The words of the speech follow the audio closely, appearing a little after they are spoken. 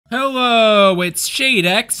Hello, it's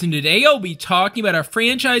ShadeX, and today I'll be talking about a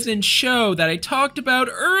franchise and show that I talked about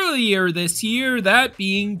earlier this year, that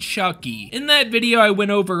being Chucky. In that video, I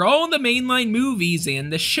went over all the mainline movies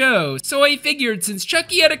and the show, so I figured since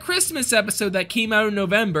Chucky had a Christmas episode that came out in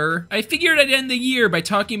November, I figured I'd end the year by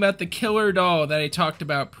talking about the killer doll that I talked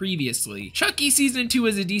about previously. Chucky Season 2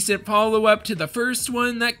 is a decent follow-up to the first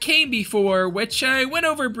one that came before, which I went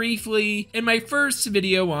over briefly in my first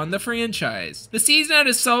video on the franchise. The season had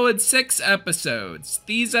a solid 6 episodes.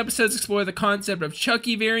 These episodes explore the concept of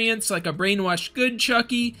Chucky variants like a brainwashed good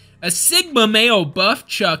Chucky, a Sigma male buff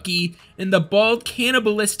Chucky, and the bald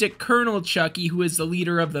cannibalistic Colonel Chucky, who is the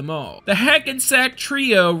leader of them all. The Hackensack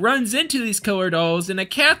trio runs into these killer dolls in a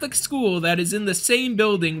Catholic school that is in the same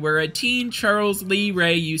building where a teen Charles Lee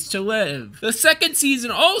Ray used to live. The second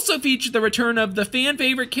season also featured the return of the fan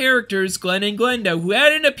favorite characters Glenn and Glenda, who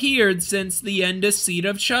hadn't appeared since the end of Seed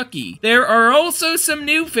of Chucky. There are also some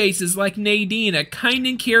new faces like Nadine, a kind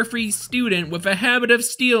and carefree student with a habit of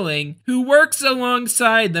stealing, who works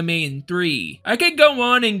alongside the main three. I could go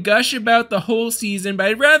on and gush about the whole season, but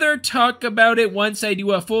I'd rather talk about it once I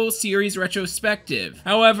do a full series retrospective.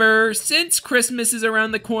 However, since Christmas is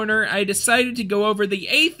around the corner, I decided to go over the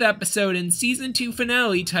 8th episode in Season 2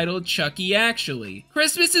 finale titled Chucky Actually.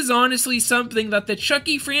 Christmas is honestly something that the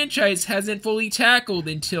Chucky franchise hasn't fully tackled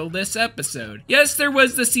until this episode. Yes, there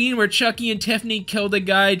was the scene where Chucky and Tiffany killed a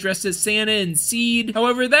guy dressed as Santa and Seed.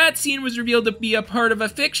 However, that scene was revealed to be a part of a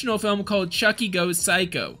fictional film called Chucky Goes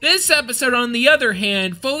Psycho. This episode, on the other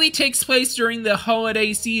hand, fully takes place during the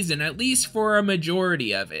holiday season, at least for a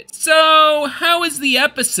majority of it. So, how is the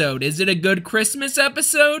episode? Is it a good Christmas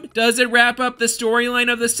episode? Does it wrap up the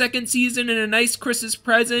storyline of the second season in a nice Christmas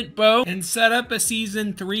present bow and set up a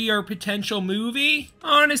season 3 or potential movie?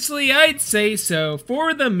 Honestly, I'd say so,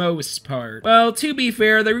 for the most part. Well, to be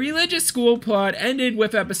fair, the religious school plot ended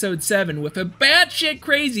with episode 7 with a batshit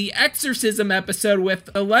crazy exorcism episode with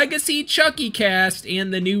the legacy Chucky cast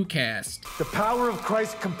and the new cast. The power of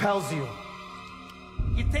Christ compels you.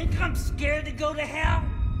 You think I'm scared to go to hell?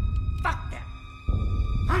 Fuck that.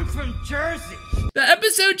 I'm from Jersey. The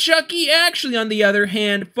episode Chucky Actually, on the other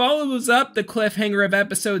hand, follows up the cliffhanger of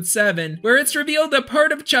episode 7, where it's revealed a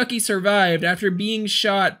part of Chucky survived after being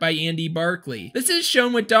shot by Andy Barkley. This is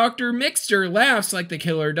shown when Dr. Mixter laughs like the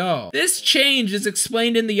killer doll. This change is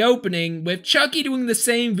explained in the opening, with Chucky doing the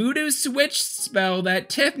same voodoo switch spell that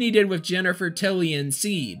Tiffany did with Jennifer Tilly and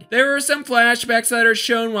Seed. There are some flashbacks that are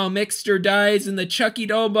shown while Mixter dies in the Chucky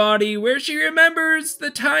doll body, where she remembers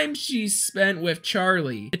the time she spent with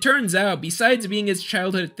Charlie. It turns out, besides being his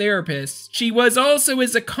childhood therapist, she was also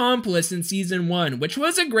his accomplice in season 1, which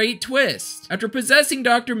was a great twist. After possessing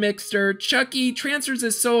Dr. Mixter, Chucky transfers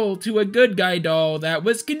his soul to a good guy doll that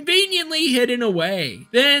was conveniently hidden away.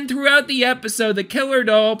 Then, throughout the episode, the killer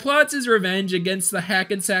doll plots his revenge against the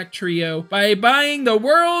Hackensack trio by buying the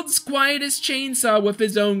world's quietest chainsaw with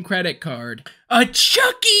his own credit card. A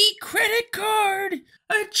Chucky credit card!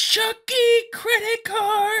 A Chucky credit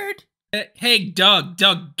card! Hey, Doug,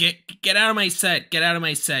 get out of my set,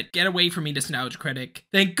 get away from me, Nostalgia Critic.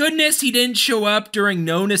 Thank goodness he didn't show up during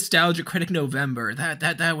No Nostalgia Critic November.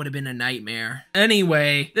 That would have been a nightmare.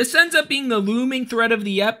 Anyway, this ends up being the looming thread of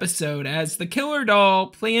the episode, as the killer doll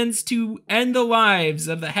plans to end the lives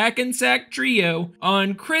of the Hackensack trio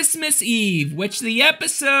on Christmas Eve, which the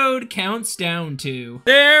episode counts down to.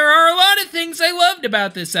 There are a lot of things I loved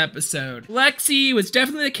about this episode. Lexi was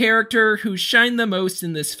definitely the character who shined the most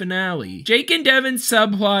in this finale. Jake and Devin's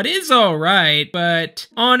subplot is alright, but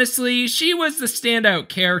honestly, she was the standout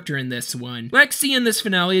character in this one. Lexi in this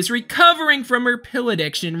finale is recovering from her pill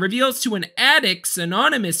addiction, reveals to an Addicts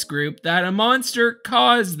Anonymous group that a monster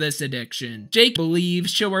caused this addiction. Jake believes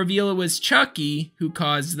she'll reveal it was Chucky who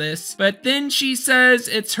caused this, but then she says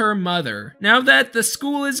it's her mother. Now that the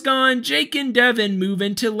school is gone, Jake and Devin move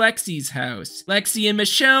into Lexi's house. Lexi and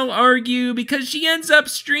Michelle argue because she ends up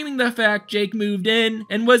streaming the fact Jake moved in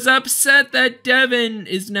and was upset that Devin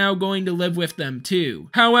is now going to live with them too.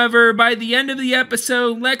 However, by the end of the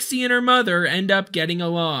episode, Lexi and her mother end up getting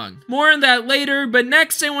along. More on that later, but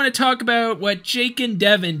next I want to talk about what Jake and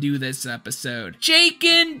Devin do this episode. Jake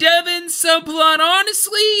and Devin's subplot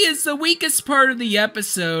honestly is the weakest part of the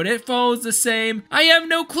episode. It follows the same "I have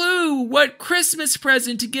no clue what Christmas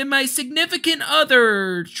present to give my significant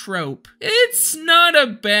other" trope. It's not a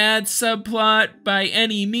bad subplot by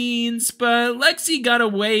any means, but Lexi got a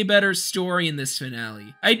way better better story in this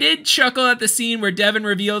finale. I did chuckle at the scene where Devin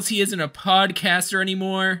reveals he isn't a podcaster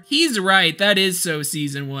anymore. He's right, that is so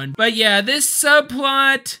season 1. But yeah, this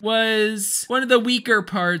subplot was one of the weaker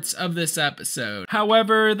parts of this episode.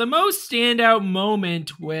 However, the most standout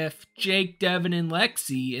moment with Jake, Devin, and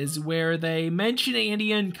Lexi is where they mention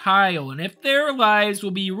Andy and Kyle, and if their lives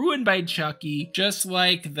will be ruined by Chucky, just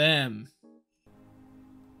like them.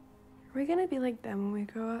 Are we gonna be like them when we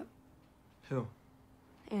grow up? Who?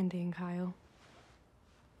 Andy and Kyle.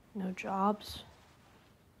 No jobs,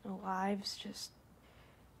 no lives, just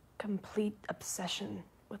complete obsession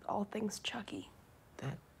with all things Chucky.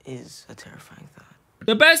 That is a terrifying thought.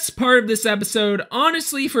 The best part of this episode,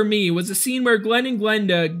 honestly for me, was the scene where Glenn and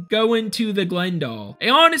Glenda go into the Glendale. I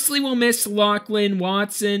honestly will miss Lachlan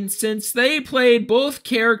Watson since they played both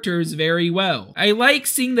characters very well. I like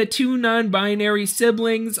seeing the two non-binary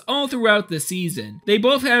siblings all throughout the season. They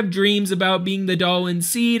both have dreams about being the doll and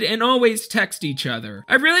seed and always text each other.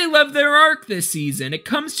 I really love their arc this season. It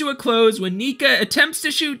comes to a close when Nika attempts to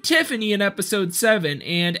shoot Tiffany in episode 7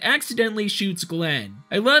 and accidentally shoots Glenn.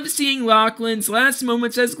 I love seeing Lachlan's last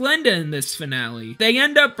moments as Glenda in this finale. They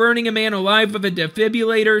end up burning a man alive with a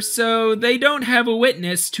defibrillator, so they don't have a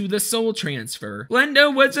witness to the soul transfer.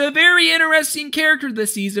 Glenda was a very interesting character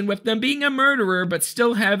this season, with them being a murderer but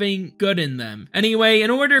still having good in them. Anyway,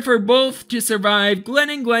 in order for both to survive, Glenn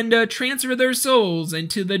and Glenda transfer their souls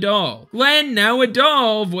into the doll. Glenn, now a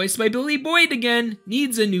doll, voiced by Billy Boyd again,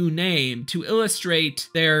 needs a new name to illustrate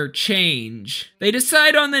their change. They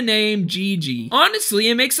decide on the name Gigi. Honestly,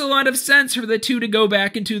 it makes a lot of sense for the two to go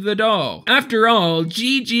back into the doll. After all,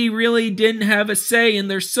 Gigi really didn't have a say in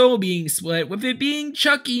their soul being split, with it being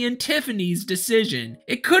Chucky and Tiffany's decision.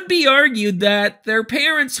 It could be argued that their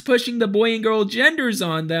parents pushing the boy and girl genders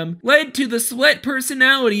on them led to the split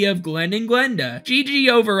personality of Glenn and Glenda. Gigi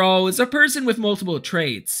overall is a person with multiple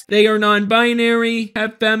traits. They are non-binary,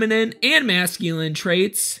 have feminine and masculine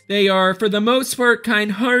traits. They are, for the most part,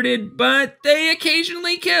 kind-hearted, but they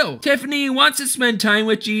occasionally kill. Tiffany wants to spend time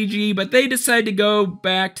with Gigi, but they decide to go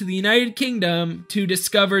back to the United Kingdom to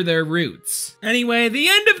discover their roots. Anyway, the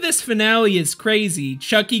end of this finale is crazy.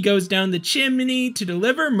 Chucky goes down the chimney to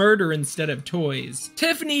deliver murder instead of toys.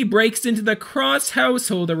 Tiffany breaks into the Cross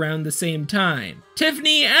household around the same time.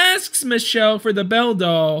 Tiffany asks Michelle for the Belle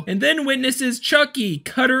doll, and then witnesses Chucky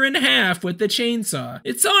cut her in half with the chainsaw.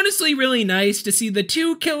 It's honestly really nice to see the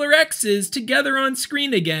two killer exes together on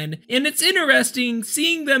screen again, and it's interesting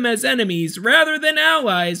seeing them as enemies rather than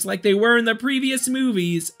allies like they were in the previous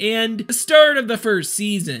movies and the start of the first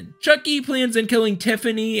season. Chucky plans on killing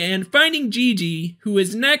Tiffany and finding Gigi, who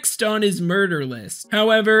is next on his murder list.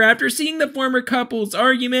 However, after seeing the former couple's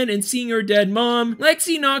argument and seeing her dead mom,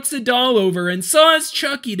 Lexi knocks the doll over and saws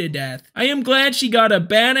Chucky to death. I am glad she got a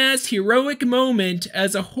badass heroic moment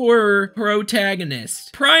as a horror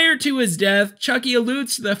protagonist. Prior to his death, Chucky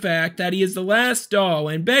alludes to the fact that he is the last doll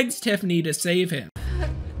and begs Tiffany to save him.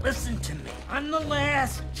 Listen to me. I'm the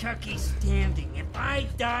last Chucky standing. If I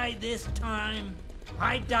die this time,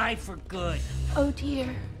 I die for good. Oh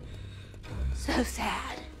dear. So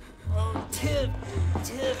sad. Oh, Tip.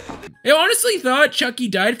 I honestly thought Chucky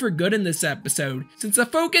died for good in this episode, since the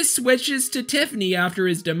focus switches to Tiffany after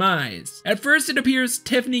his demise. At first it appears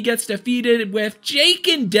Tiffany gets defeated with Jake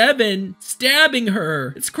and Devin stabbing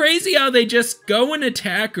her. It's crazy how they just go and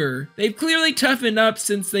attack her. They've clearly toughened up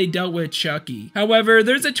since they dealt with Chucky. However,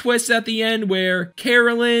 there's a twist at the end where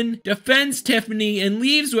Carolyn defends Tiffany and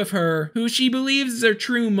leaves with her, who she believes is her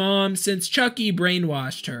true mom since Chucky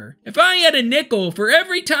brainwashed her. If I had a nickel for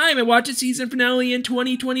every time I watch a season finale in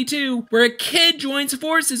 2022 where a kid joins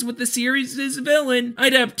forces with the series' villain,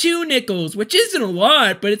 I'd have 2 nickels, which isn't a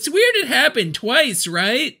lot, but it's weird it happened twice,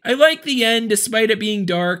 right? I like the end despite it being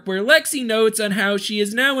dark, where Lexi notes on how she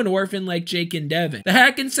is now an orphan like Jake and Devin. The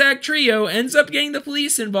Hackensack trio ends up getting the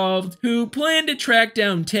police involved, who plan to track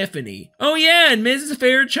down Tiffany. Oh yeah, and Mrs.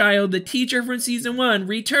 Fairchild, the teacher from season 1,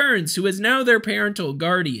 returns, who is now their parental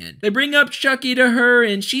guardian. They bring up Chucky to her,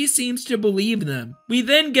 and she seems to believe them. We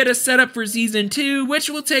then get a setup for season 2, which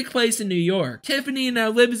will take place in New York. Tiffany now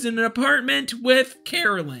lives in an apartment with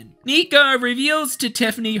Carolyn. Nika reveals to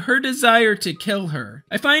Tiffany her desire to kill her.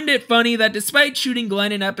 I find it funny that despite shooting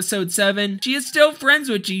Glenn in episode 7, she is still friends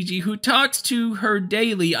with Gigi, who talks to her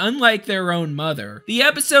daily, unlike their own mother. The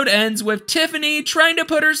episode ends with Tiffany trying to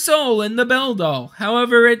put her soul in the Belle doll.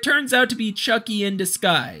 However, it turns out to be Chucky in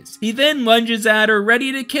disguise. He then lunges at her,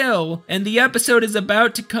 ready to kill, and the episode is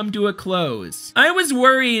about to come to a close. I was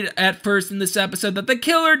worried at first in this episode that the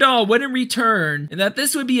killer doll doll wouldn't return and that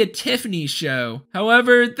this would be a Tiffany show.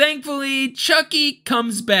 However, thankfully, Chucky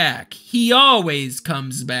comes back. He always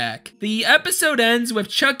comes back. The episode ends with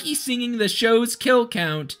Chucky singing the show's kill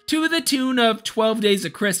count to the tune of 12 Days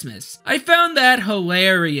of Christmas. I found that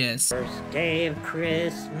hilarious. First day of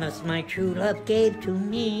Christmas, my true love gave to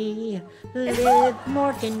me. Liv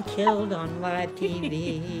Morgan killed on live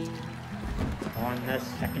TV. On the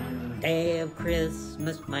second day of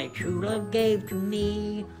Christmas, my true love gave to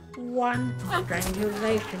me one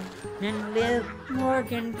strangulation, and Liv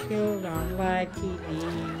Morgan killed on live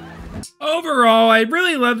TV. Overall, I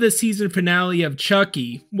really love the season finale of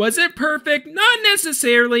Chucky. Was it perfect? Not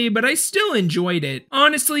necessarily, but I still enjoyed it.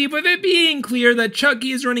 Honestly, with it being clear that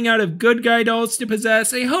Chucky is running out of good guy dolls to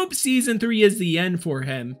possess, I hope season 3 is the end for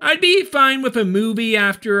him. I'd be fine with a movie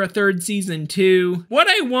after a third season too. What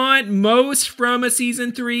I want most from a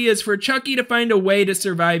season 3 is for Chucky to find a way to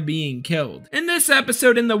survive being killed. In this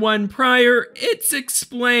episode and the one prior, it's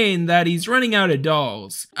explained that he's running out of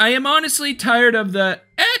dolls. I am honestly tired of the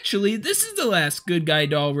actually, this is the last good guy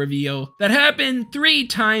doll reveal that happened 3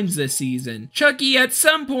 times this season. Chucky at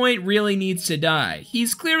some point really needs to die.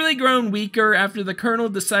 He's clearly grown weaker after the Colonel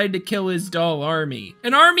decided to kill his doll army.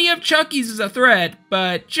 An army of Chuckies is a threat,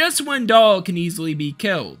 but just one doll can easily be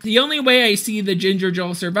killed. The only way I see the Ginger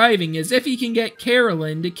doll surviving is if he can get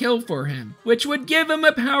Carolyn to kill for him, which would give him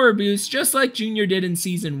a power boost just like Junior did in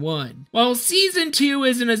season 1. While season 2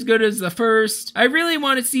 isn't as good as the first, I really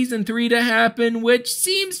wanted season 3 to happen, which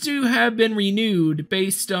seems to have been renewed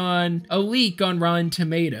based on a leak on Rotten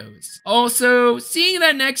Tomatoes. Also, seeing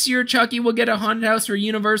that next year Chucky will get a haunted house for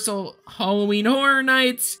Universal Halloween Horror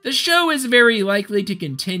Nights, the show is very likely to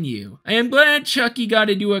continue. I am glad Chucky got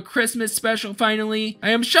to do a Christmas special finally. I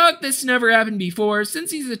am shocked this never happened before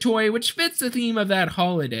since he's a toy which fits the theme of that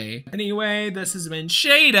holiday. Anyway, this has been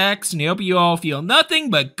Shade X, and I hope you all feel nothing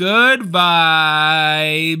but good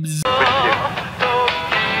vibes.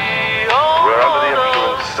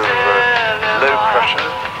 Low pressure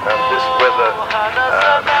and this weather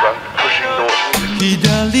front pushing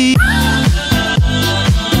north.